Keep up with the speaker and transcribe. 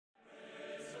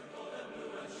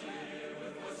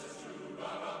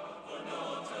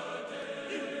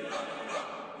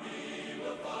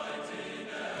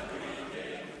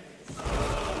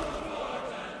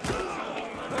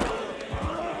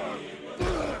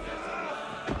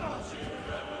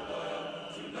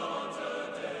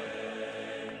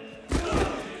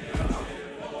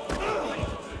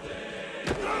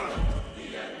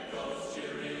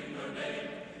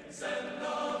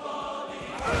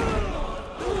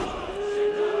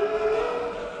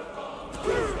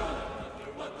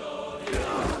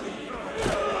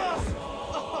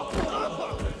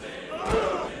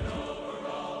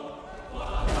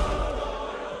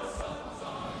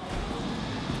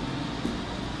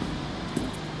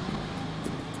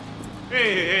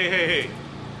Hey.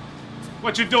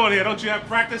 What you doing here? Don't you have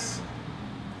practice?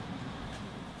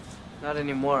 Not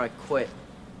anymore, I quit.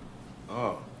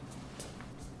 Oh.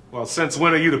 Well, since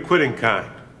when are you the quitting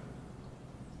kind?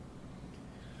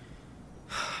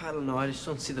 I don't know, I just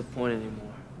don't see the point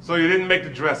anymore. So you didn't make the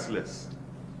dress list.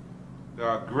 There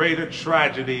are greater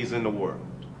tragedies in the world.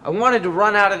 I wanted to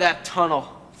run out of that tunnel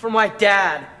for my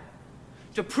dad.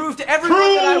 To prove to everyone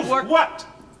that I worked... what?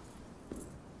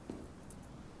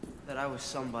 That I was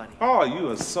somebody. Oh, you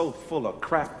are so full of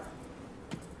crap.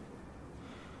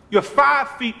 You're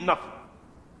 5 feet nothing.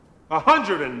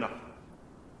 100 and nothing.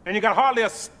 And you got hardly a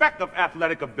speck of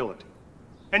athletic ability.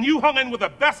 And you hung in with the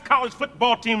best college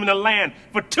football team in the land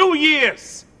for 2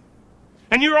 years.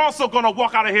 And you're also going to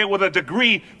walk out of here with a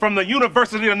degree from the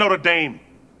University of Notre Dame.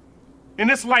 In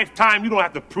this lifetime, you don't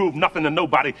have to prove nothing to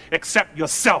nobody except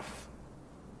yourself.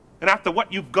 And after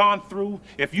what you've gone through,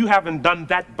 if you haven't done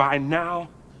that by now,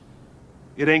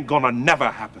 it ain't gonna never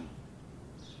happen.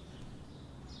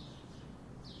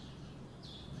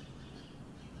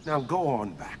 Now go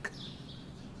on back.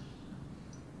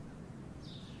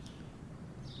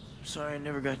 Sorry I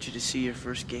never got you to see your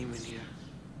first game in here.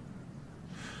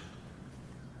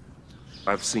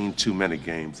 I've seen too many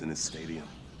games in this stadium.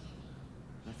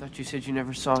 I thought you said you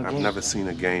never saw a game. I've never seen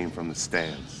a game from the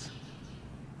stands.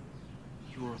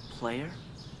 You were a player?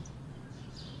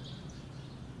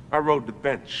 I rode the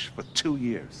bench for 2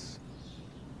 years.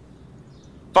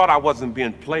 Thought I wasn't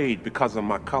being played because of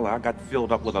my color. I got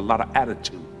filled up with a lot of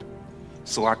attitude.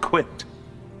 So I quit.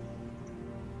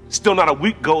 Still not a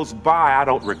week goes by, I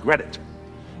don't regret it.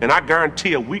 And I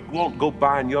guarantee a week won't go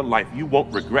by in your life you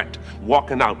won't regret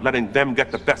walking out, letting them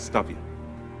get the best of you.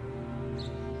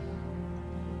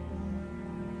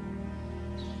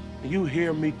 You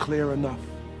hear me clear enough?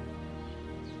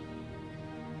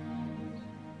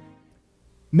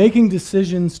 Making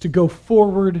decisions to go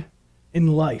forward in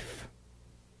life.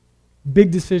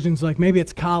 Big decisions like maybe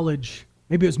it's college,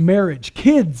 maybe it's marriage,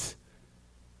 kids,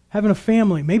 having a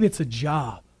family, maybe it's a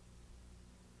job.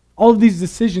 All of these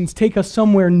decisions take us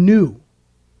somewhere new.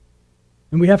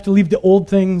 And we have to leave the old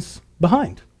things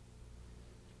behind.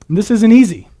 And this isn't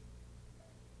easy.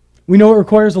 We know it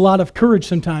requires a lot of courage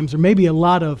sometimes, or maybe a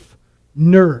lot of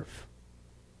nerve.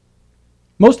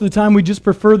 Most of the time we just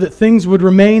prefer that things would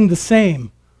remain the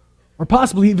same, or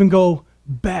possibly even go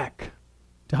back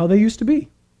to how they used to be.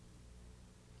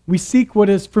 We seek what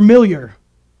is familiar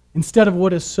instead of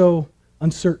what is so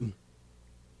uncertain.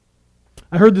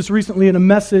 I heard this recently in a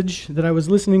message that I was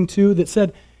listening to that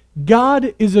said,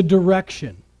 God is a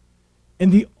direction,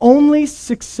 and the only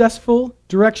successful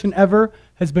direction ever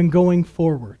has been going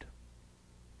forward.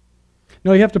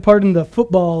 Now, you have to pardon the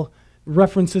football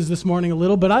references this morning a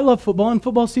little, but I love football, and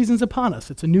football season's upon us.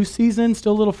 It's a new season,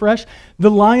 still a little fresh.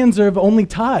 The Lions have only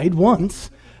tied once,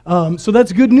 so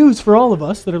that's good news for all of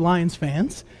us that are Lions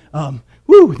fans.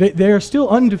 They are still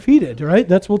undefeated, right?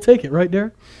 We'll take it, right,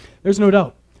 Derek? There's no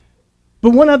doubt.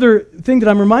 But one other thing that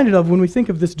I'm reminded of when we think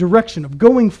of this direction of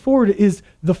going forward is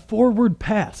the forward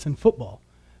pass in football.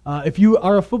 If you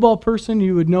are a football person,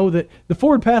 you would know that the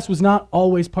forward pass was not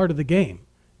always part of the game.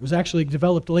 It was actually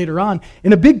developed later on.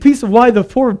 And a big piece of why the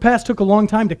forward pass took a long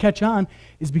time to catch on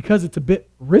is because it's a bit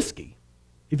risky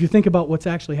if you think about what's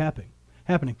actually happening.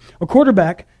 A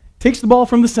quarterback takes the ball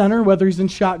from the center, whether he's in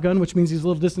shotgun, which means he's a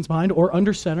little distance behind, or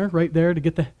under center right there to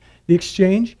get the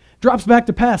exchange, drops back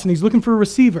to pass, and he's looking for a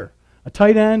receiver. A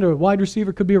tight end or a wide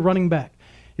receiver, could be a running back.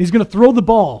 And he's going to throw the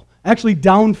ball actually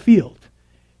downfield.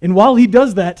 And while he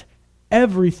does that,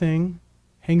 everything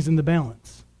hangs in the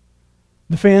balance.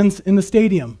 The fans in the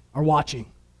stadium are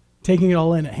watching, taking it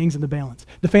all in. It hangs in the balance.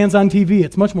 The fans on TV,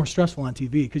 it's much more stressful on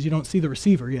TV because you don't see the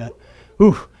receiver yet.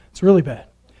 It's really bad.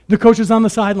 The coach is on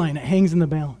the sideline. It hangs in the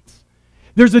balance.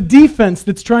 There's a defense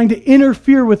that's trying to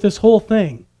interfere with this whole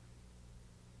thing.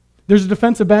 There's a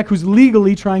defensive back who's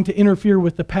legally trying to interfere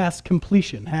with the pass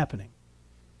completion happening.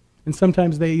 And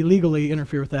sometimes they illegally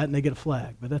interfere with that and they get a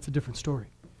flag, but that's a different story.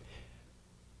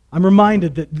 I'm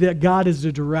reminded that God is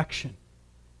the direction.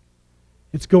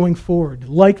 It's going forward.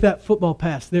 Like that football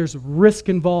pass, there's risk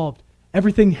involved.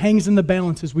 Everything hangs in the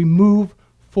balance as we move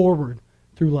forward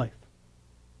through life.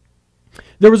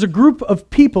 There was a group of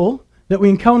people that we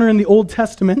encounter in the Old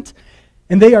Testament,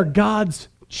 and they are God's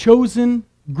chosen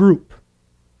group.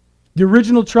 The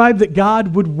original tribe that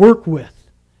God would work with.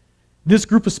 This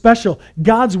group is special.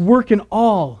 God's work in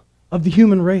all of the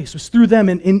human race was through them,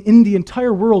 and in the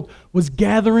entire world was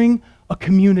gathering a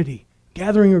community,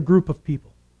 gathering a group of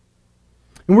people.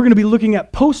 And we're going to be looking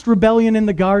at post-rebellion in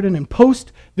the garden and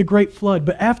post the great flood.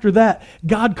 But after that,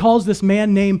 God calls this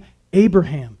man named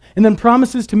Abraham. and then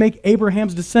promises to make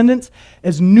Abraham's descendants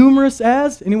as numerous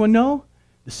as, anyone know?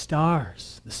 The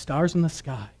stars in the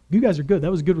sky. You guys are good.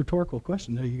 That was a good rhetorical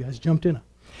question there you guys jumped in on.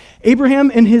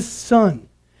 Abraham and his son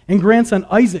and grandson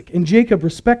Isaac and Jacob,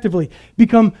 respectively,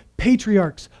 become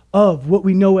patriarchs of what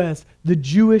we know as the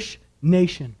Jewish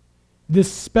nation,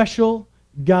 this special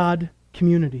God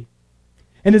community.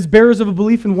 And as bearers of a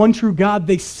belief in one true God,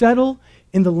 they settle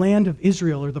in the land of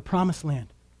Israel, or the promised land.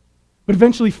 But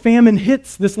eventually famine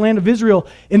hits this land of Israel,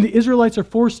 and the Israelites are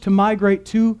forced to migrate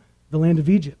to the land of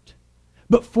Egypt.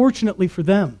 But fortunately for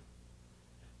them,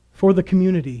 for the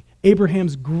community,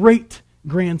 Abraham's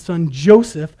great-grandson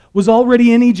Joseph was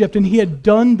already in Egypt, and he had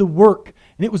done the work.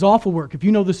 And it was awful work. If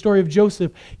you know the story of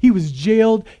Joseph, he was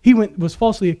jailed, was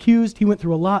falsely accused, he went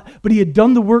through a lot, but he had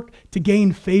done the work to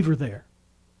gain favor there.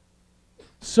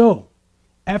 So,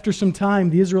 after some time,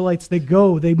 the Israelites, they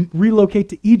relocate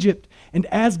to Egypt, and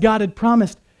as God had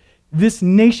promised, this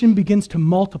nation begins to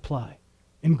multiply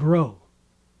and grow.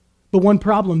 But one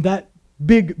problem, that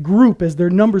big group, as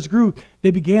their numbers grew,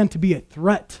 they began to be a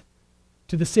threat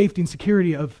to the safety and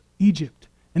security of Egypt.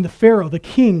 And the Pharaoh, the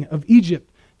king of Egypt,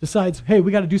 decides, hey,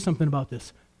 we got to do something about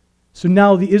this. So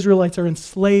now the Israelites are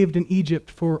enslaved in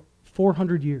Egypt for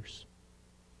 400 years.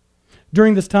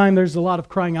 During this time, there's a lot of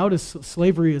crying out as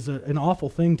slavery is an awful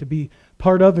thing to be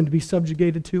part of and to be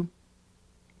subject to.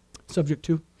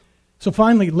 So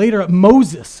finally, later,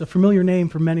 Moses, a familiar name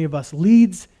for many of us,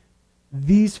 leads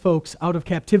these folks out of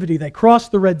captivity. They cross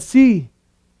the Red Sea,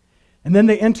 and then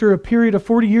they enter a period of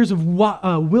 40 years of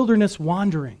wilderness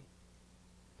wandering.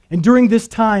 And during this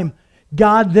time,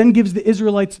 God then gives the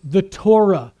Israelites the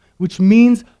Torah, which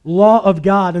means law of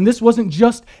God. And this wasn't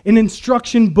just an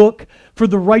instruction book for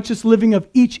the righteous living of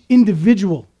each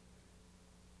individual.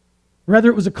 Rather,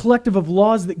 it was a collective of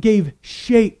laws that gave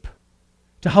shape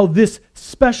to how this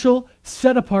special,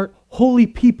 set-apart, holy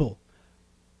people,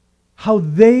 how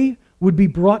they would be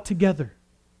brought together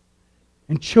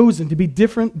and chosen to be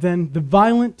different than the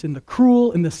violent and the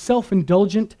cruel and the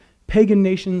self-indulgent pagan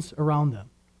nations around them.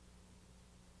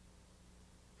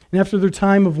 And after their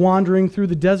time of wandering through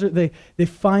the desert, they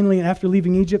finally, after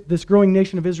leaving Egypt, this growing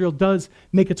nation of Israel does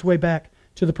make its way back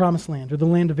to the promised land, or the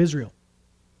land of Israel.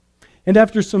 And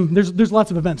after there's lots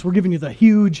of events. We're giving you the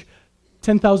huge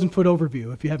 10,000-foot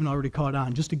overview, if you haven't already caught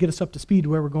on, just to get us up to speed to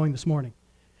where we're going this morning.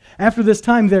 After this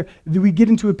time, we get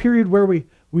into a period where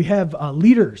we have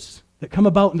leaders that come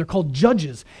about, and they're called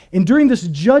judges. And during this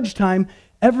judge time,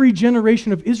 every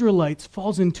generation of Israelites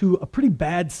falls into a pretty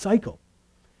bad cycle.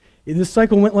 This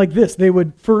cycle went like this. They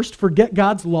would first forget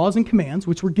God's laws and commands,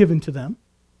 which were given to them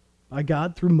by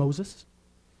God through Moses.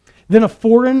 Then a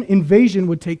foreign invasion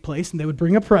would take place, and they would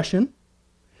bring oppression.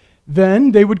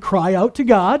 Then they would cry out to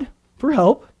God for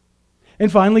help.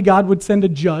 And finally, God would send a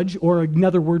judge, or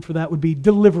another word for that would be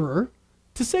deliverer,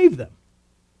 to save them.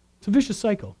 It's a vicious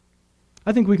cycle.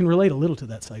 I think we can relate a little to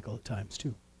that cycle at times,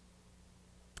 too.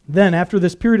 Then, after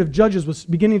this period of judges was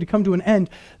beginning to come to an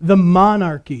end, the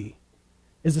monarchy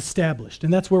is established.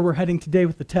 And that's where we're heading today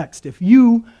with the text. If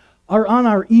you are on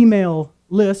our email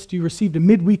list, you received a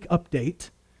midweek update,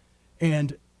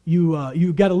 and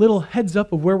you got a little heads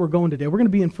up of where we're going today. We're going to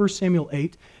be in 1 Samuel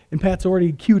 8, and Pat's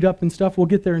already queued up and stuff. We'll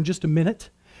get there in just a minute.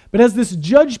 But as this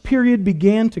judge period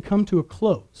began to come to a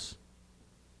close,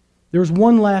 there was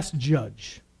one last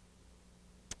judge,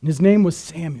 and his name was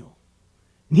Samuel.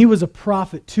 And he was a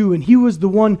prophet too, and he was the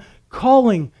one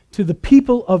calling to the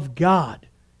people of God,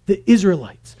 the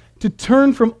Israelites, to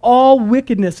turn from all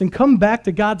wickedness and come back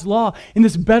to God's law in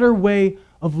this better way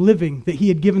of living that he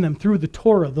had given them through the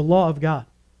Torah, the law of God.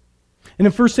 And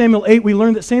in 1 Samuel 8, we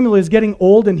learn that Samuel is getting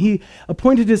old, and he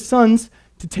appointed his sons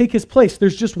to take his place.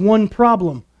 There's just one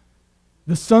problem.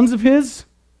 The sons of his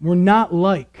were not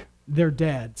like their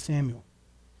dad, Samuel.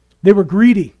 They were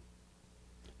greedy.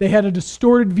 They had a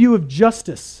distorted view of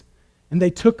justice, and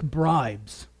they took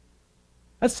bribes.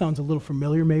 That sounds a little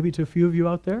familiar maybe to a few of you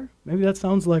out there. Maybe that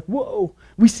sounds like, whoa,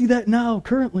 we see that now,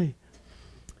 currently.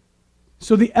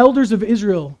 So the elders of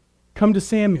Israel come to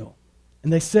Samuel,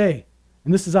 and they say,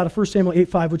 and this is out of 1 Samuel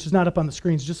 8:5, which is not up on the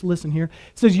screens, just listen here.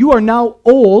 It says, "You are now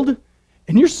old,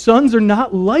 and your sons are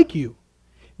not like you.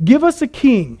 Give us a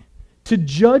king to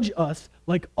judge us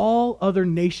like all other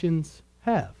nations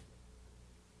have."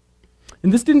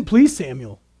 And this didn't please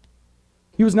Samuel.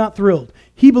 He was not thrilled.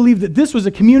 He believed that this was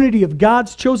a community of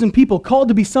God's chosen people, called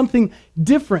to be something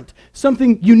different,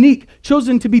 something unique,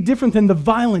 chosen to be different than the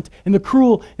violent and the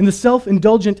cruel and the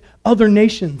self-indulgent other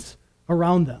nations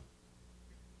around them.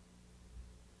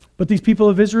 But these people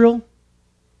of Israel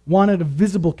wanted a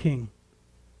visible king,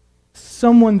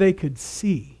 someone they could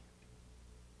see.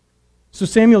 So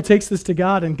Samuel takes this to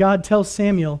God, and God tells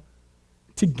Samuel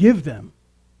to give them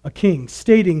a king,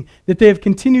 stating that they have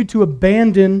continued to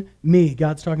abandon me,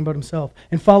 God's talking about himself,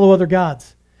 and follow other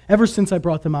gods ever since I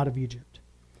brought them out of Egypt.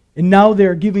 And now they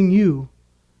are giving you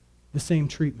the same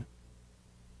treatment.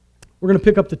 We're going to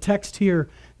pick up the text here.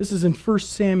 This is in 1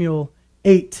 Samuel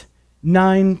 8,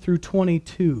 9 through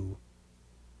 22.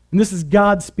 And this is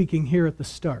God speaking here at the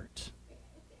start.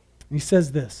 And he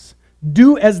says this,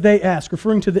 "Do as they ask,"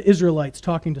 referring to the Israelites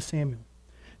talking to Samuel.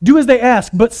 "Do as they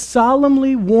ask, but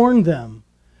solemnly warn them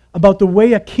about the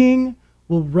way a king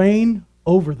will reign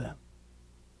over them."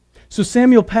 So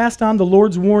Samuel passed on the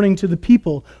Lord's warning to the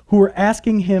people who were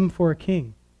asking him for a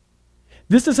king.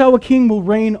 "This is how a king will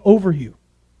reign over you,"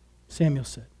 Samuel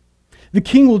said. "The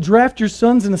king will draft your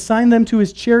sons and assign them to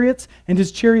his chariots and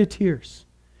his charioteers,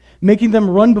 making them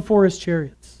run before his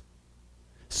chariots.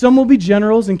 Some will be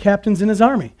generals and captains in his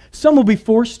army. Some will be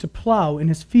forced to plow in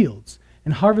his fields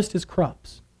and harvest his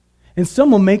crops. And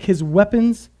some will make his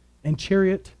weapons and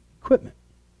chariot equipment.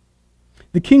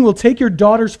 The king will take your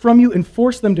daughters from you and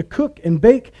force them to cook and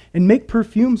bake and make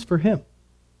perfumes for him.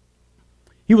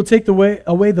 He will take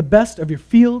away the best of your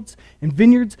fields and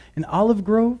vineyards and olive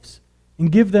groves and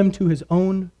give them to his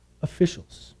own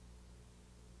officials.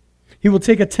 He will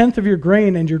take 1/10 of your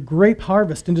grain and your grape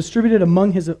harvest and distribute it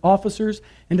among his officers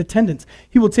and attendants.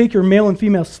 He will take your male and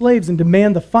female slaves and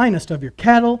demand the finest of your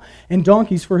cattle and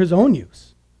donkeys for his own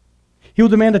use. He will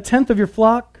demand 1/10 of your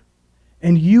flock,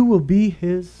 and you will be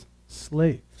his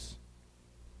slaves.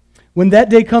 When that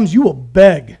day comes, you will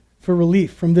beg for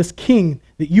relief from this king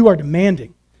that you are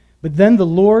demanding, but then the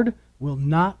Lord will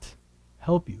not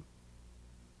help you."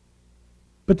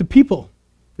 But the people,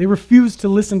 they refused to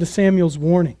listen to Samuel's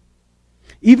warning.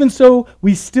 "Even so,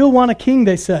 we still want a king,"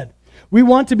 they said. "We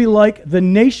want to be like the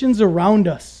nations around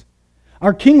us.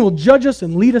 Our king will judge us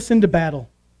and lead us into battle."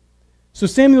 So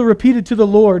Samuel repeated to the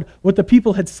Lord what the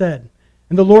people had said.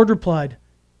 And the Lord replied,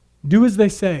 "Do as they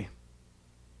say,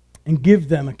 and give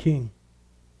them a king."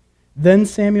 Then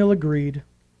Samuel agreed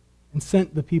and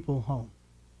sent the people home.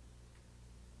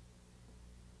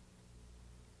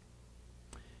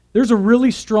 There's a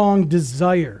really strong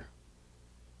desire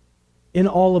in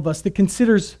all of us that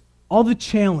considers all the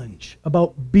challenge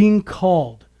about being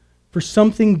called for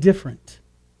something different,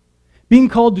 being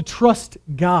called to trust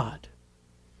God,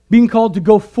 being called to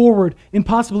go forward in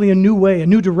possibly a new way, a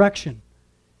new direction.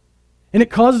 And it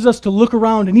causes us to look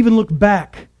around and even look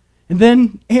back and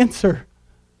then answer,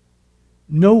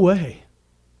 "No way.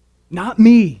 Not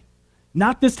me.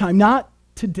 Not this time. Not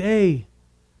today.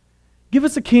 Give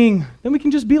us a king, then we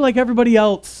can just be like everybody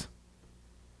else.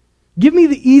 Give me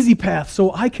the easy path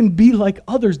so I can be like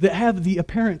others that have the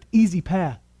apparent easy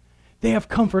path. They have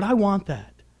comfort. I want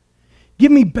that.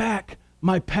 Give me back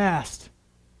my past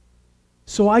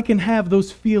so I can have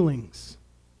those feelings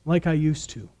like I used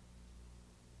to."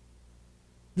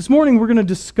 This morning we're going to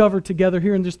discover together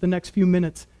here in just the next few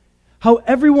minutes how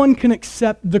everyone can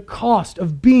accept the cost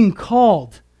of being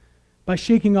called by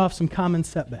shaking off some common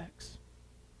setbacks.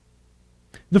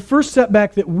 The first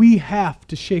setback that we have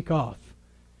to shake off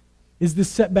is the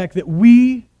setback that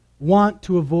we want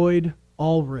to avoid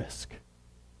all risk.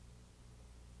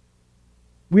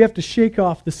 We have to shake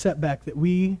off the setback that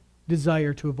we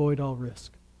desire to avoid all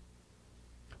risk.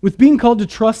 With being called to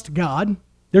trust God,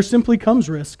 there simply comes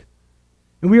risk.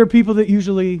 And we are people that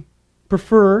usually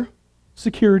prefer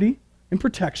security and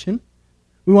protection.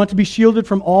 We want to be shielded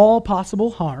from all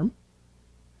possible harm.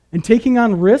 And taking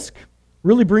on risk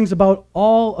really brings about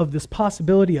all of this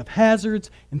possibility of hazards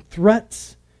and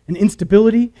threats and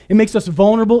instability. It makes us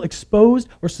vulnerable, exposed,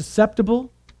 or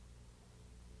susceptible.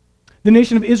 The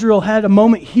nation of Israel had a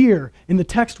moment here in the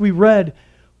text we read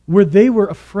where they were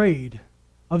afraid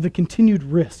of the continued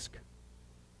risk.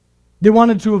 They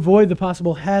wanted to avoid the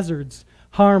possible hazards,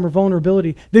 harm, or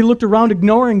vulnerability. They looked around,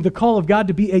 ignoring the call of God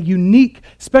to be a unique,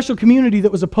 special community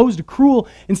that was opposed to cruel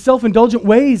and self-indulgent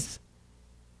ways.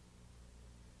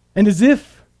 And as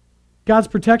if God's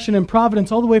protection and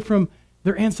providence all the way from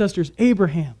their ancestors,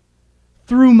 Abraham,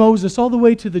 through Moses, all the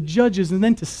way to the judges and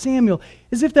then to Samuel,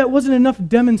 as if that wasn't enough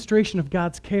demonstration of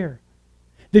God's care.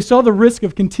 They saw the risk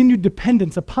of continued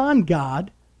dependence upon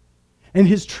God and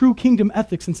his true kingdom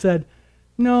ethics and said,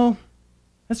 "No,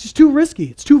 that's just too risky.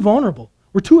 It's too vulnerable.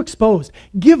 We're too exposed.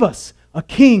 Give us a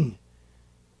king.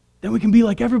 Then we can be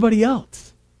like everybody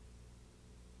else."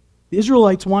 The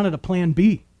Israelites wanted a plan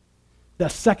B,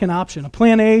 that second option, a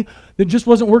plan A that just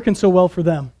wasn't working so well for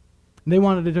them. And they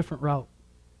wanted a different route.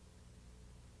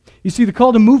 You see, the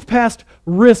call to move past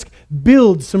risk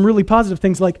builds some really positive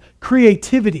things like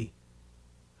creativity,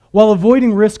 while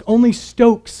avoiding risk only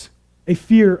stokes a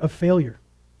fear of failure.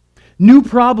 New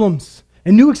problems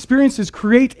and new experiences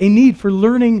create a need for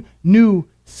learning new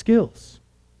skills.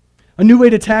 A new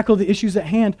way to tackle the issues at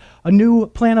hand, a new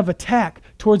plan of attack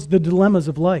towards the dilemmas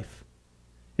of life.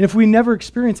 And if we never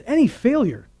experience any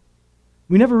failure,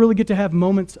 we never really get to have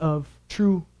moments of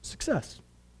true success.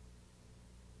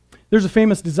 There's a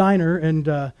famous designer,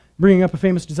 and bringing up a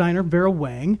famous designer, Vera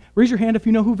Wang. Raise your hand if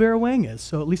you know who Vera Wang is,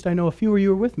 so at least I know a few of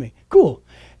you are with me. Cool.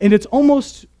 And it's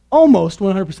almost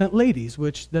 100% ladies,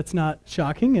 which that's not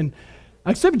shocking. And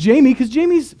except Jamie, because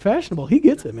Jamie's fashionable. He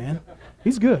gets it, man.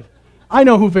 He's good. I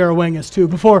know who Vera Wang is too,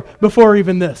 before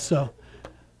even this. So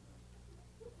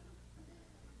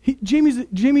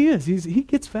Jamie is. He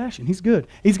gets fashion. He's good.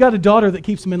 He's got a daughter that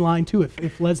keeps him in line too,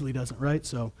 if Leslie doesn't, right?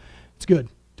 So it's good.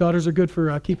 Daughters are good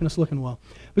for keeping us looking well.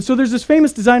 But so there's this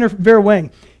famous designer, Vera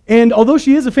Wang. And although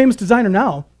she is a famous designer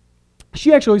now,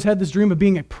 she actually always had this dream of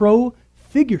being a pro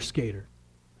figure skater.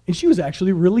 And she was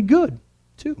actually really good,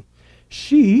 too.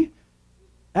 She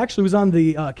actually was on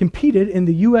the, competed in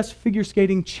the U.S. Figure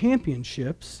Skating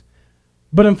Championships,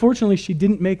 but unfortunately she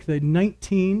didn't make the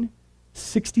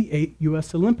 1968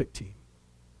 U.S. Olympic team.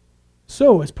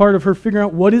 So, as part of her figuring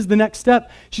out what is the next step,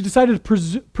 she decided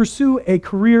to pursue a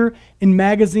career in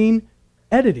magazine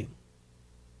editing.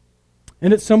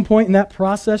 And at some point in that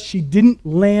process, she didn't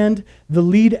land the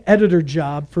lead editor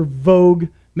job for Vogue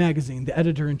magazine, the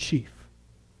editor-in-chief.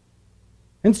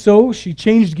 And so she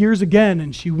changed gears again,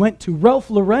 and she went to Ralph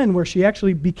Lauren, where she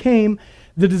actually became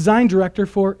the design director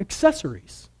for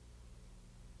accessories.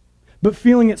 But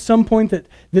feeling at some point that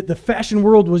the fashion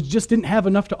world didn't have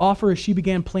enough to offer as she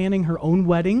began planning her own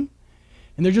wedding,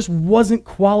 and there just wasn't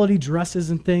quality dresses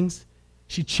and things,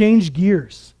 she changed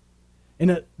gears.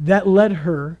 And that led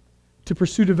her to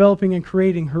pursue developing and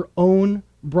creating her own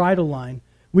bridal line,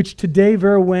 which today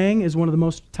Vera Wang is one of the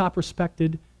most top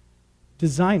respected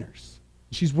designers.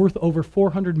 She's worth over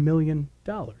 $400 million.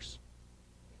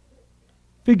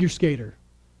 Figure skater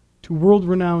to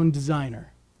world-renowned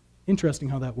designer. Interesting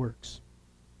how that works.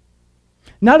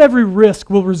 Not every risk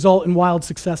will result in wild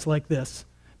success like this,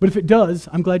 but if it does,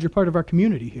 I'm glad you're part of our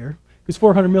community here, because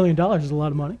 $400 million is a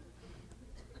lot of money.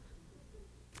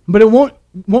 But it won't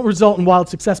result in wild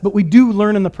success, but we do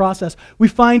learn in the process. We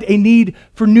find a need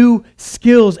for new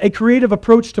skills, a creative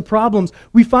approach to problems.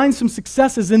 We find some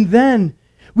successes, and then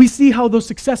we see how those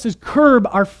successes curb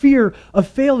our fear of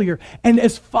failure. And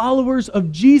as followers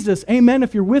of Jesus, amen,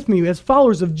 if you're with me, as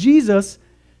followers of Jesus,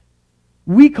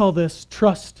 we call this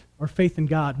trust or faith in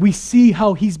God. We see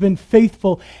how He's been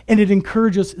faithful, and it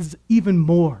encourages us even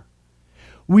more.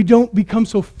 We don't become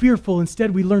so fearful.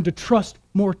 Instead, we learn to trust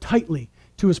more tightly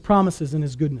to His promises and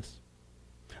His goodness.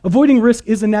 Avoiding risk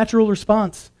is a natural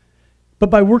response, but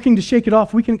by working to shake it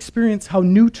off, we can experience how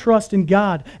new trust in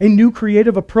God, a new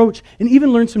creative approach, and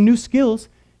even learn some new skills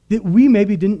that we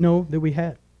maybe didn't know that we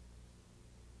had.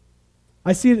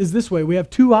 I see it as this way. We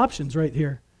have two options right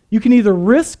here. You can either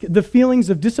risk the feelings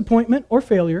of disappointment or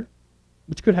failure,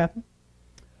 which could happen,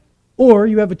 or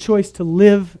you have a choice to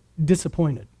live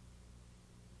disappointed.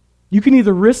 You can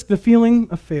either risk the feeling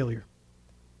of failure,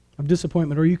 of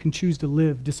disappointment, or you can choose to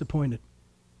live disappointed.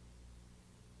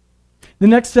 The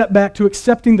next step back to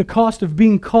accepting the cost of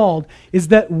being called is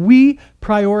that we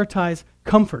prioritize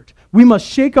comfort. We must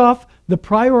shake off the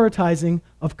prioritizing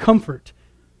of comfort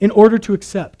in order to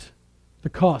accept the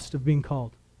cost of being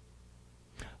called.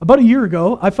 About a year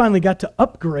ago, I finally got to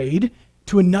upgrade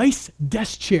to a nice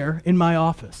desk chair in my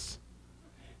office.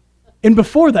 And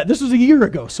before that, this was a year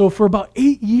ago, so for about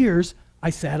 8 years,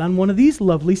 I sat on one of these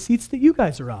lovely seats that you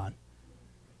guys are on.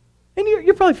 And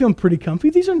you're probably feeling pretty comfy.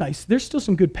 These are nice. There's still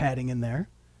some good padding in there.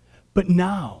 But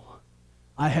now,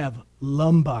 I have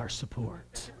lumbar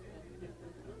support.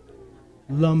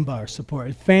 Lumbar support.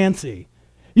 It's fancy.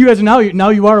 You guys, now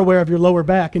you are aware of your lower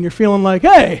back, and you're feeling like,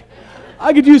 hey,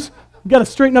 I could use... You've got to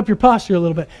straighten up your posture a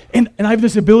little bit. And I have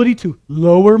this ability to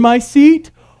lower my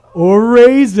seat or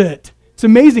raise it. It's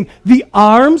amazing. The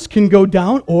arms can go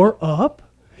down or up.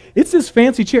 It's this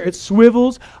fancy chair. It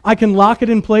swivels. I can lock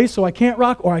it in place so I can't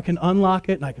rock, or I can unlock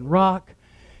it and I can rock.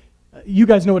 You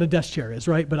guys know what a desk chair is,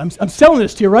 right? But I'm selling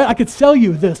this to you, right? I could sell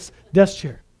you this desk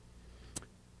chair.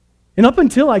 And up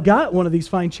until I got one of these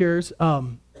fine chairs,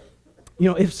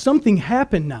 if something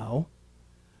happened now,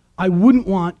 I wouldn't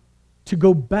want to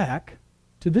go back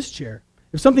to this chair.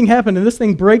 If something happened and this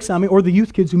thing breaks on me, or the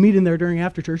youth kids who meet in there during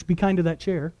after church, be kind to that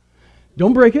chair.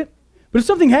 Don't break it. But if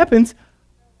something happens,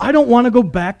 I don't want to go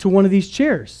back to one of these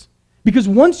chairs. Because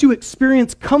once you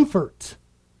experience comfort,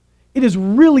 it is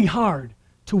really hard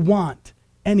to want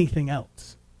anything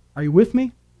else. Are you with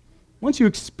me? Once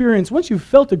you've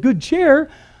felt a good chair,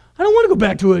 I don't want to go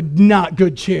back to a not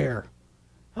good chair.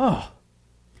 Oh.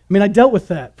 I mean, I dealt with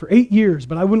that for 8 years,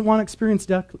 but I wouldn't want to experience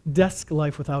desk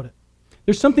life without it.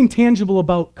 There's something tangible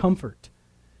about comfort.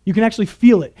 You can actually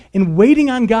feel it. And waiting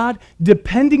on God,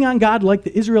 depending on God like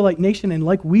the Israelite nation and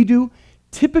like we do,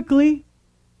 typically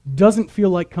doesn't feel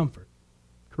like comfort.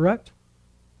 Correct?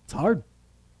 It's hard.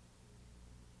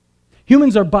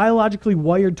 Humans are biologically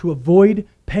wired to avoid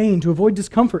pain, to avoid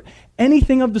discomfort,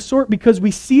 anything of the sort, because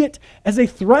we see it as a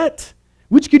threat,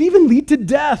 which could even lead to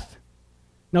death.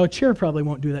 Now, a chair probably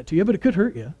won't do that to you, but it could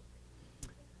hurt you.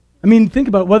 I mean, think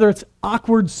about it, whether it's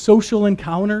awkward social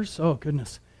encounters. Oh,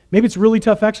 goodness. Maybe it's really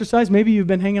tough exercise. Maybe you've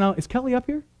been hanging out. Is Kelly up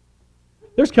here?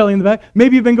 There's Kelly in the back.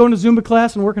 Maybe you've been going to Zumba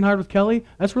class and working hard with Kelly.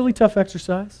 That's really tough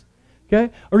exercise.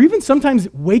 Okay? Or even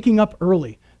sometimes waking up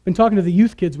early. Been talking to the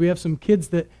youth kids. We have some kids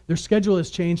that their schedule has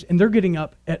changed, and they're getting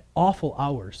up at awful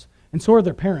hours. And so are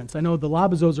their parents. I know the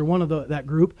Labazos are one of that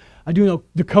group. I do know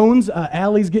the Cones,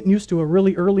 Allie's getting used to a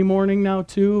really early morning now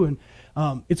too,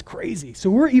 and it's crazy. So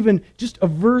we're even just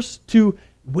averse to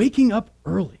waking up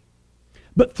early.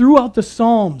 But throughout the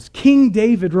Psalms, King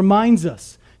David reminds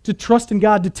us to trust in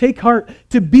God, to take heart,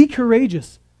 to be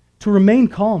courageous, to remain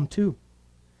calm too.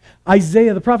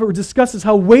 Isaiah, the prophet, discusses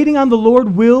how waiting on the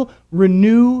Lord will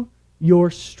renew your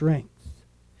strength,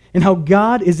 and how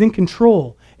God is in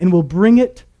control and will bring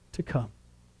it to come.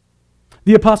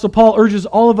 The Apostle Paul urges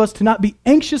all of us to not be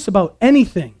anxious about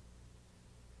anything.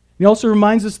 He also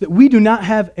reminds us that we do not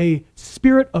have a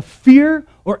spirit of fear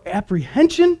or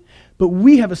apprehension, but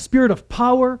we have a spirit of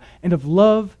power and of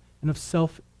love and of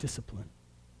self-discipline.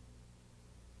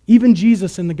 Even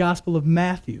Jesus in the Gospel of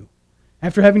Matthew,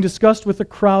 after having discussed with the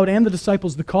crowd and the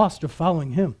disciples the cost of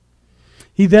following him,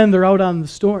 they're out on the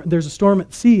storm, there's a storm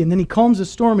at sea, and then he calms the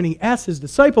storm and he asks his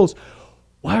disciples,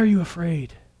 "Why are you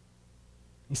afraid?"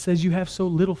 He says, "You have so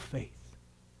little faith."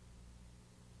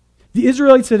 The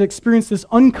Israelites had experienced this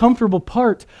uncomfortable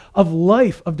part of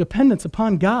life of dependence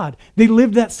upon God. They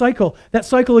lived that cycle. That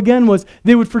cycle again was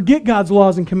they would forget God's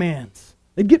laws and commands.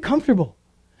 They'd get comfortable.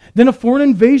 Then a foreign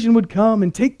invasion would come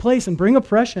and take place and bring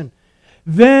oppression.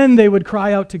 Then they would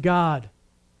cry out to God.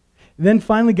 Then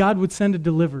finally God would send a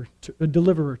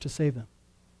deliverer to save them.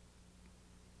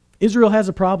 Israel has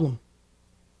a problem.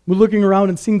 We're looking around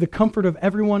and seeing the comfort of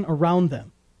everyone around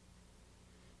them.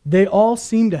 They all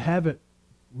seem to have it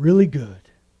really good.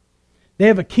 They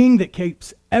have a king that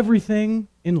keeps everything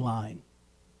in line.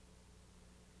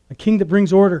 A king that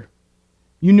brings order.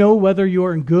 You know whether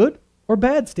you're in good or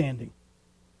bad standing.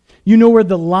 You know where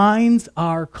the lines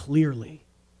are clearly.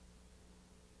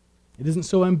 It isn't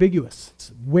so ambiguous.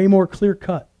 It's way more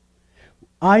clear-cut.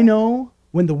 I know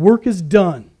when the work is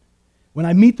done, when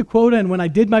I meet the quota and when I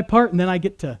did my part, and then I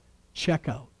get to check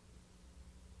out.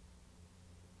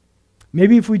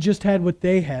 Maybe if we just had what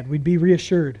they had, we'd be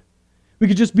reassured. We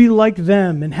could just be like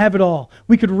them and have it all.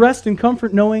 We could rest in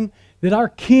comfort knowing that our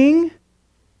King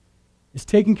is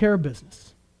taking care of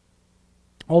business,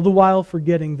 all the while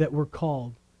forgetting that we're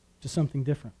called to something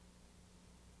different.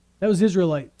 That was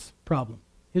Israelites' problem,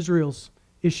 Israel's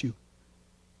issue.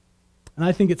 And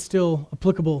I think it's still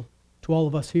applicable to all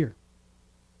of us here.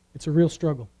 It's a real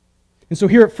struggle. And so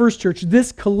here at First Church,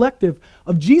 this collective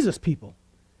of Jesus people,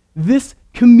 this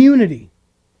community,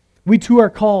 we too are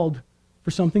called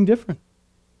for something different.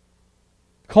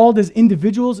 Called as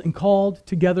individuals and called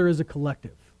together as a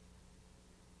collective.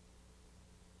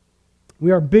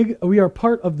 We are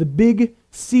part of the Big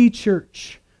C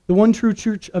Church, the one true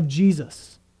church of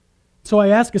Jesus. So I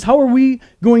ask us, how are we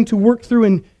going to work through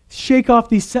and shake off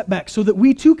these setbacks so that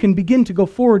we too can begin to go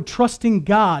forward trusting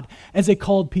God as a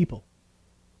called people?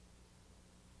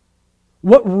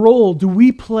 What role do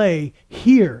we play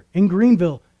here in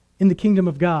Greenville in the kingdom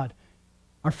of God?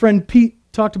 Our friend Pete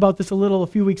talked about this a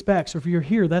few weeks back, so if you're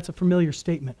here, that's a familiar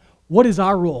statement. What is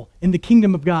our role in the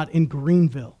kingdom of God in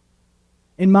Greenville,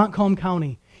 in Montcalm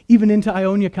County, even into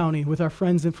Ionia County with our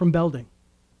friends from Belding?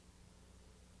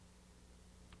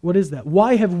 What is that?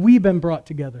 Why have we been brought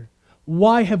together?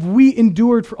 Why have we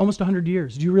endured for almost 100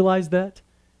 years? Do you realize that?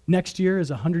 Next year is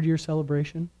a 100-year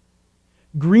celebration.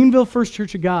 Greenville First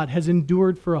Church of God has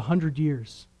endured for 100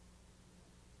 years.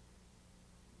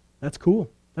 That's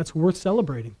cool. That's worth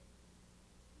celebrating.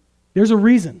 There's a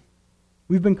reason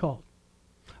we've been called.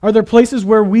 Are there places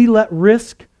where we let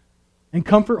risk and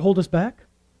comfort hold us back?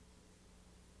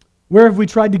 Where have we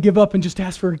tried to give up and just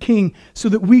ask for a king so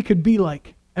that we could be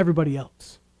like everybody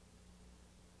else?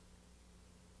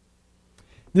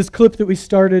 This clip that we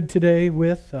started today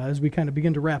with, as we kind of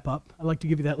begin to wrap up, I'd like to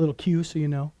give you that little cue so you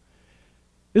know.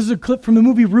 This is a clip from the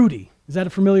movie Rudy. Is that a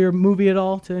familiar movie at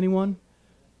all to anyone?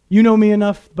 You know me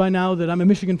enough by now that I'm a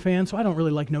Michigan fan, so I don't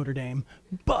really like Notre Dame.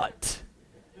 But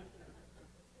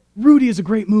Rudy is a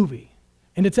great movie.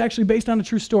 And it's actually based on a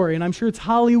true story, and I'm sure it's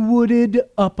Hollywooded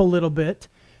up a little bit,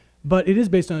 but it is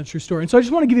based on a true story. And so I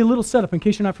just want to give you a little setup in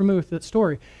case you're not familiar with that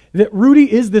story. That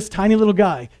Rudy is this tiny little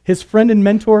guy. His friend and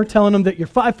mentor telling him that you're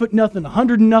 5'0",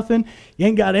 100 and nothing, you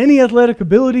ain't got any athletic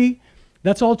ability.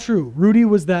 That's all true. Rudy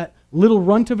was that little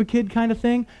runt of a kid kind of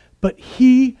thing, but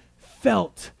he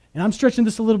felt, and I'm stretching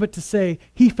this a little bit to say,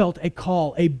 he felt a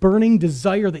call, a burning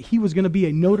desire that he was going to be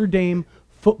a Notre Dame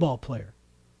football player.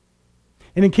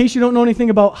 And in case you don't know anything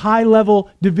about high-level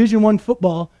Division I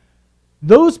football,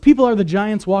 those people are the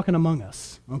giants walking among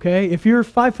us, okay? If you're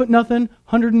 5'0",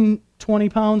 120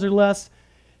 pounds or less,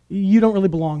 you don't really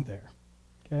belong there,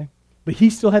 okay? But he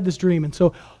still had this dream, and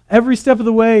so every step of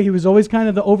the way, he was always kind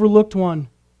of the overlooked one.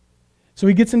 So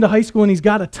he gets into high school, and he's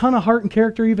got a ton of heart and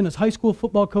character. Even his high school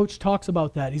football coach talks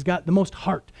about that. He's got the most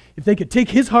heart. If they could take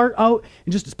his heart out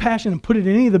and just his passion and put it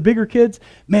in any of the bigger kids,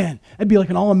 man, that'd be like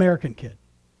an all-American kid.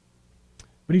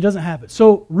 But he doesn't have it.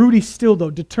 So Rudy's still, though,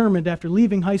 determined after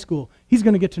leaving high school, he's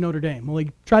going to get to Notre Dame. Well,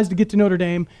 he tries to get to Notre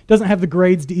Dame, doesn't have the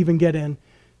grades to even get in.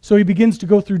 So he begins to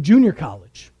go through junior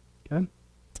college. Okay?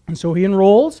 And so he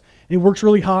enrolls, and he works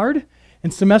really hard.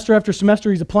 And semester after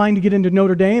semester, he's applying to get into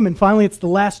Notre Dame. And finally, it's the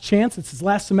last chance. It's his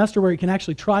last semester where he can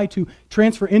actually try to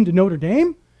transfer into Notre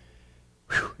Dame.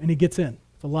 Whew, and he gets in.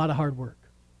 It's a lot of hard work.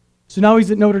 So now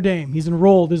he's at Notre Dame. He's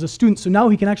enrolled as a student. So now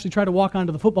he can actually try to walk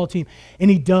onto the football team.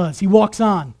 And he does. He walks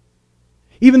on.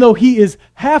 Even though he is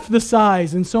half the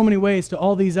size in so many ways to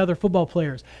all these other football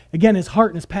players. Again, his heart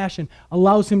and his passion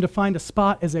allows him to find a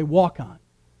spot as a walk-on.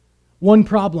 One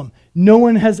problem. No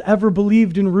one has ever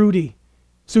believed in Rudy.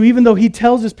 So even though he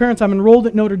tells his parents, I'm enrolled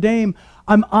at Notre Dame,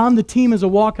 I'm on the team as a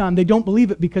walk-on, they don't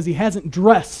believe it because he hasn't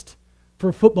dressed for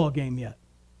a football game yet.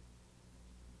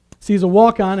 See, as a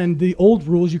walk-on, and the old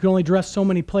rules, you can only dress so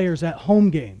many players at home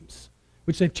games,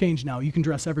 which they've changed now. You can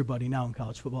dress everybody now in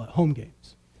college football at home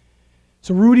games.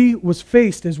 So Rudy was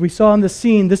faced, as we saw in the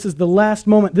scene, this is the last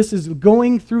moment. This is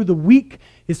going through the week,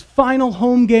 his final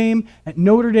home game at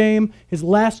Notre Dame, his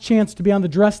last chance to be on the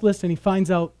dress list, and he finds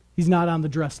out he's not on the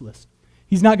dress list.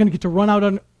 He's not going to get to run out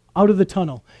of the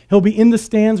tunnel. He'll be in the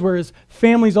stands where his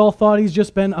family's all thought he's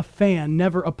just been a fan,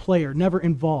 never a player, never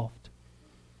involved.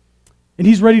 And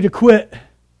he's ready to quit.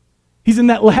 He's in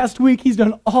that last week. He's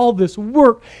done all this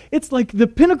work. It's like the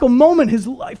pinnacle moment in his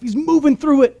life. He's moving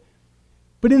through it.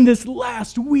 But in this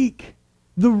last week,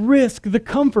 the risk, the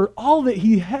comfort, all that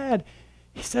he had,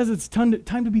 he says it's time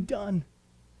to be done.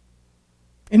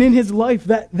 And in his life,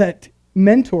 that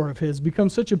mentor of his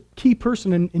becomes such a key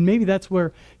person, and maybe that's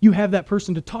where you have that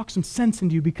person to talk some sense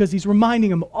into you because he's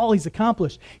reminding him of all he's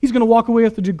accomplished. He's going to walk away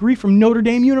with a degree from Notre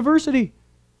Dame University.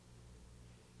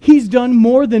 He's done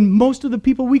more than most of the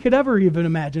people we could ever even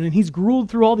imagine, and he's grueled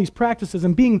through all these practices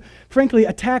and being, frankly,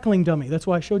 a tackling dummy. That's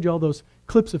why I showed you all those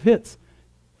clips of hits.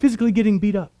 Physically getting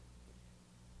beat up.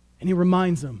 And he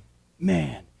reminds them,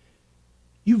 man,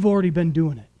 you've already been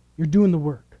doing it. You're doing the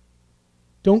work.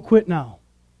 Don't quit now.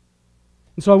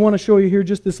 And so I want to show you here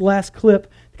just this last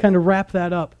clip to kind of wrap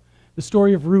that up. The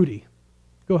story of Rudy.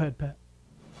 Go ahead, Pat.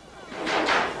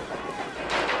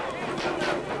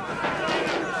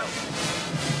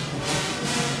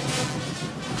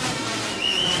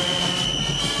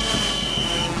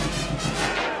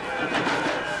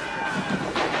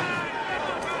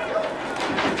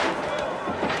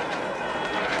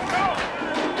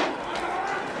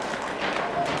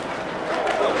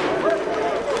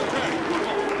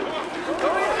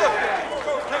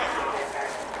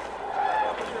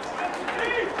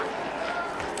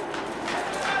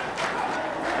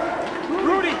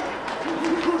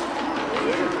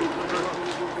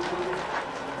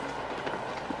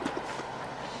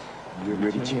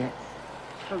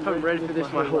 I've been ready for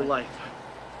this my whole life.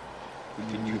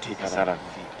 Didn't you take us out of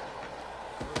feet?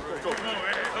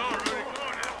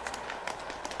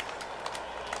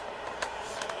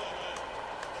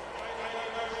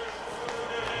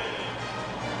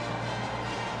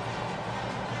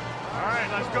 All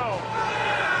right, let's go.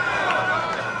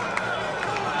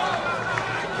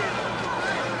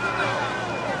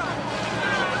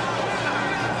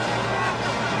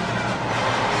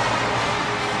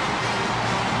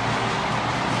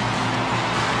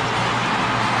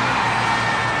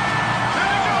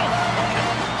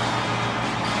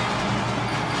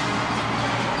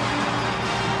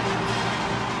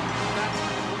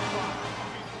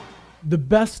 The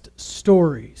best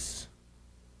stories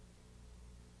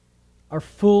are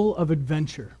full of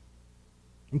adventure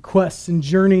and quests and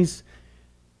journeys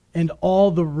and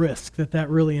all the risk that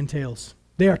really entails.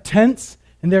 They are tense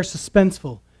and they're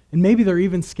suspenseful, and maybe they're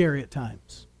even scary at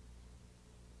times.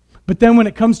 But then when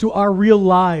it comes to our real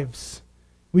lives,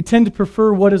 We tend to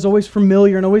prefer what is always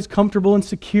familiar and always comfortable and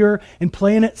secure and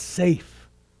playing it safe.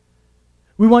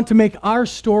 We want to make our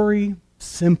story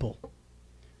simple,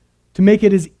 to make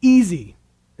it as easy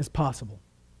as possible.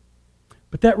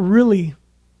 But that really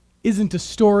isn't a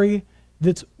story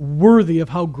that's worthy of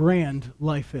how grand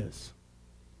life is.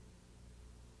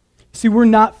 See, we're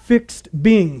not fixed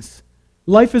beings.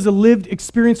 Life is a lived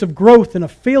experience of growth and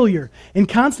of failure, and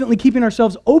constantly keeping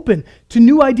ourselves open to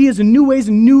new ideas and new ways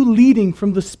and new leading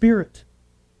from the Spirit.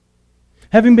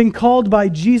 Having been called by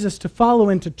Jesus to follow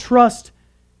and to trust,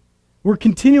 we're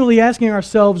continually asking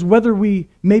ourselves, whether we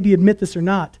maybe admit this or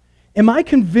not, am I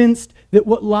convinced that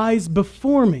what lies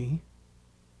before me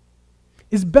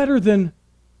is better than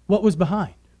what was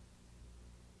behind?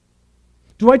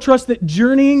 Do I trust that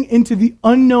journeying into the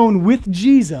unknown with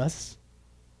Jesus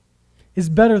is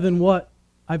better than what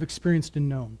I've experienced and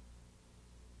known?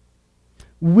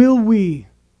 Will we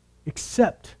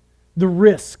accept the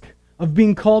risk of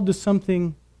being called to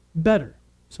something better,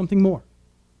 something more?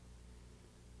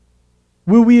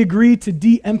 Will we agree to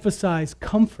de-emphasize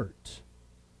comfort,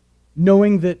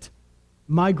 knowing that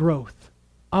my growth,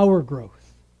 our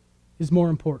growth, is more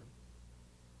important?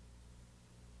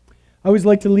 I always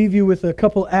like to leave you with a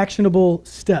couple actionable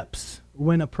steps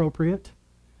when appropriate,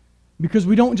 because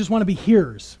we don't just want to be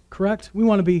hearers, correct? We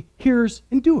want to be hearers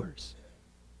and doers.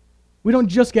 We don't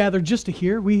just gather just to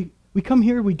hear. We come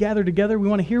here, we gather together, we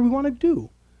want to hear, we want to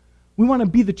do. We want to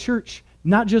be the church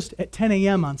not just at 10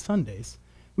 a.m. on Sundays.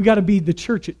 We got to be the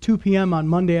church at 2 p.m. on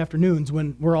Monday afternoons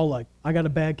when we're all like, I got a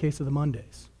bad case of the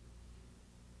Mondays.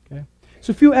 Okay?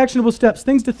 So a few actionable steps,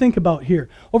 things to think about here.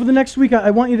 Over the next week, I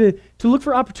want you to look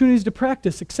for opportunities to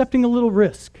practice accepting a little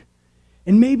risk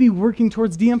and maybe working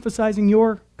towards de-emphasizing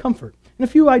your comfort. And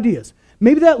a few ideas.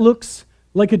 Maybe that looks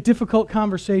like a difficult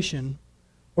conversation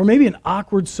or maybe an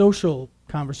awkward social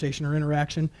conversation or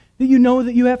interaction that you know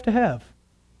that you have to have.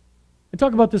 I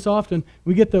talk about this often.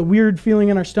 We get the weird feeling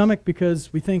in our stomach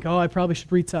because we think, oh, I probably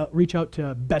should reach out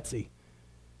to Betsy.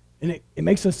 And it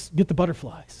makes us get the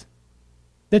butterflies.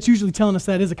 That's usually telling us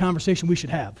that is a conversation we should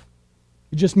have.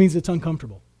 It just means it's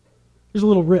uncomfortable. There's a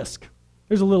little risk.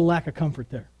 There's a little lack of comfort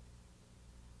there.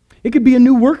 It could be a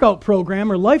new workout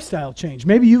program or lifestyle change.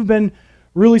 Maybe you've been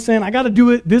really saying, I got to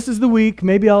do it. This is the week.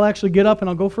 Maybe I'll actually get up and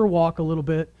I'll go for a walk a little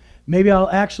bit. Maybe I'll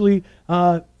actually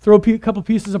throw a couple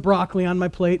pieces of broccoli on my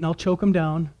plate and I'll choke them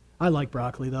down. I like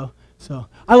broccoli though. So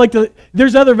I like to,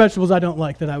 there's other vegetables I don't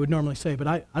like that I would normally say, but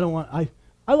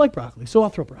I like broccoli, so I'll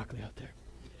throw broccoli out there.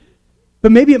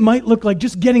 But maybe it might look like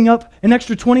just getting up an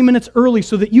extra 20 minutes early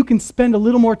so that you can spend a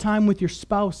little more time with your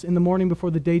spouse in the morning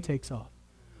before the day takes off.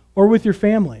 Or with your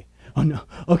family. Oh no,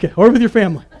 okay, or with your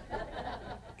family.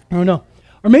 Oh no.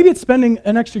 Or maybe it's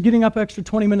getting up extra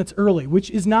 20 minutes early, which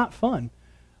is not fun.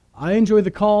 I enjoy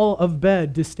the call of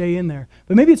bed to stay in there.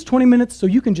 But maybe it's 20 minutes so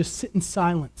you can just sit in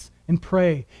silence and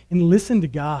pray and listen to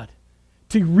God,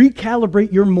 to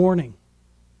recalibrate your morning.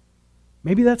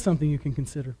 Maybe that's something you can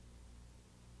consider.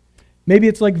 Maybe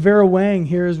it's like Vera Wang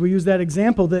here as we use that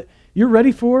example, that you're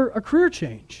ready for a career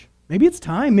change. Maybe it's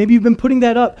time. Maybe you've been putting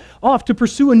that off to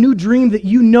pursue a new dream that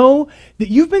you know that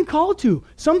you've been called to.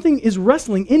 Something is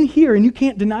wrestling in here and you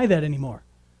can't deny that anymore.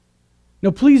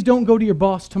 No, please don't go to your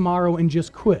boss tomorrow and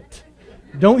just quit.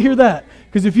 Don't hear that.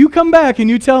 Because if you come back and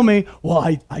you tell me,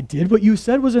 well, I did what you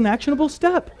said was an actionable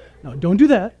step. No, don't do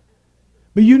that.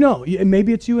 But you know, and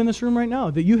maybe it's you in this room right now,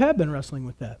 that you have been wrestling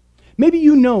with that. Maybe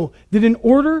you know that in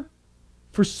order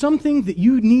for something that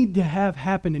you need to have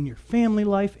happen in your family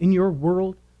life, in your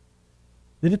world,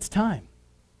 that it's time.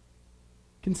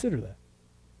 Consider that.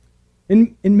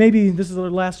 And maybe this is our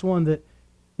last one, that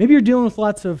maybe you're dealing with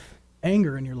lots of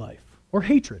anger in your life or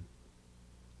hatred.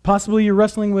 Possibly you're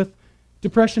wrestling with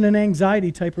depression and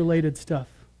anxiety type related stuff.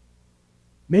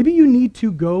 Maybe you need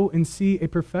to go and see a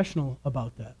professional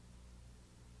about that.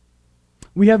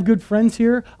 We have good friends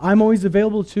here. I'm always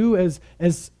available too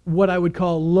as what I would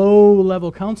call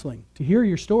low-level counseling, to hear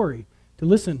your story, to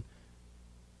listen.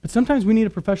 But sometimes we need a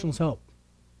professional's help.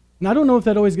 And I don't know if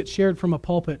that always gets shared from a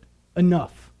pulpit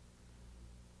enough.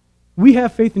 We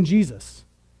have faith in Jesus,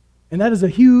 and that is a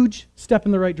huge step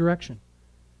in the right direction.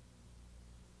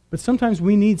 But sometimes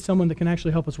we need someone that can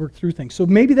actually help us work through things. So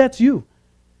maybe that's you.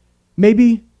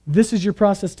 Maybe this is your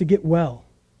process to get well.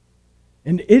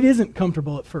 And it isn't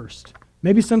comfortable at first.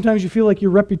 Maybe sometimes you feel like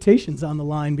your reputation's on the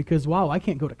line because, wow, I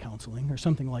can't go to counseling or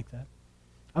something like that.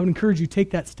 I would encourage you to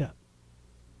take that step.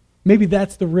 Maybe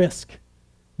that's the risk,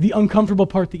 the uncomfortable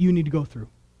part that you need to go through.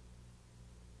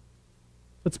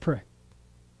 Let's pray.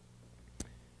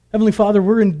 Heavenly Father,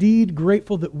 we're indeed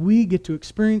grateful that we get to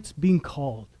experience being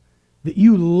called, that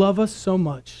you love us so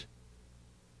much,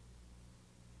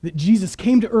 that Jesus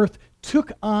came to earth,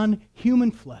 took on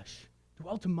human flesh,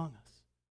 dwelt among us.